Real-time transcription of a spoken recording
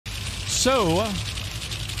So,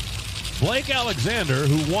 Blake Alexander,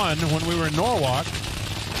 who won when we were in Norwalk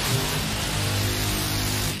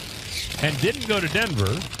and didn't go to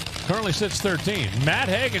Denver, currently sits 13. Matt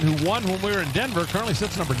Hagan, who won when we were in Denver, currently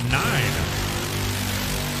sits number 9.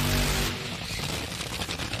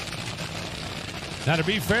 Now, to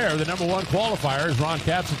be fair, the number 1 qualifier is Ron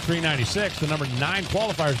Capps at 396. The number 9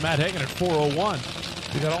 qualifier is Matt Hagan at 401.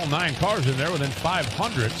 We got all 9 cars in there within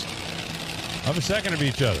 500ths of a second of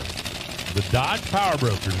each other. The Dodge Power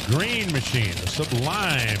Brokers Green Machine, the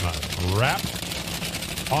Sublime wrap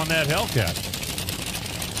on that Hellcat.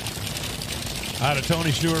 Out of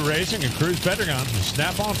Tony Stewart Racing and Cruz Pedregon, the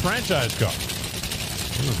Snap-on franchise car.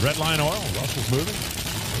 Redline Oil, Russell's moving.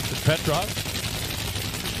 It's a Petrov.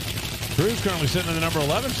 Cruz currently sitting in the number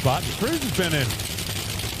 11 spot. Cruz has been in.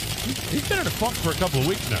 He's been in a funk for a couple of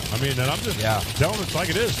weeks now. I mean, and I'm just telling it like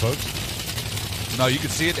it is, folks. No, you can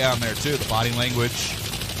see it down there too. The body language,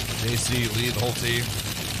 JC, Lee, the whole team.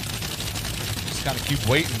 Just kind of keep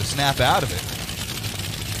waiting to snap out of it.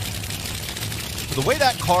 But the way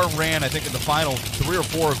that car ran, I think in the final 3 or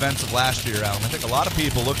 4 events of last year, Alan, I think a lot of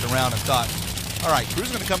people looked around and thought, all right,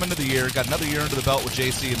 Cruz is going to come into the year, got another year under the belt with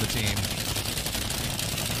JC and the team.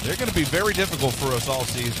 They're going to be very difficult for us all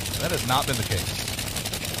season. That has not been the case.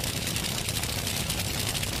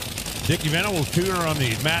 Dickie Venable's tuner on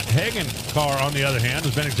the Matt Hagan car, on the other hand,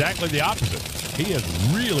 has been exactly the opposite. He has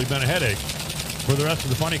really been a headache for the rest of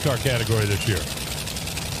the funny car category this year.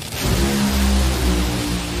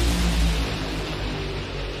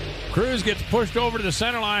 Cruz gets pushed over to the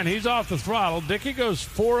center line. He's off the throttle. Dickie goes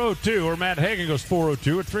 402, or Matt Hagan goes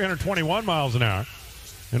 402 at 321 miles an hour.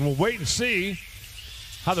 And we'll wait and see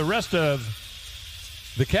how the rest of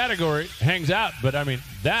the category hangs out. But, I mean,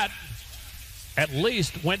 that at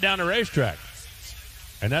least went down the racetrack.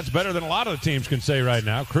 And that's better than a lot of the teams can say right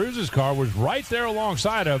now. Cruz's car was right there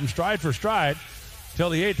alongside of him, stride for stride,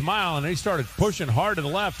 till the 8th mile, and he started pushing hard to the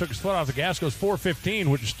left, took his foot off the gas, goes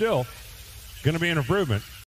 415, which is still going to be an improvement.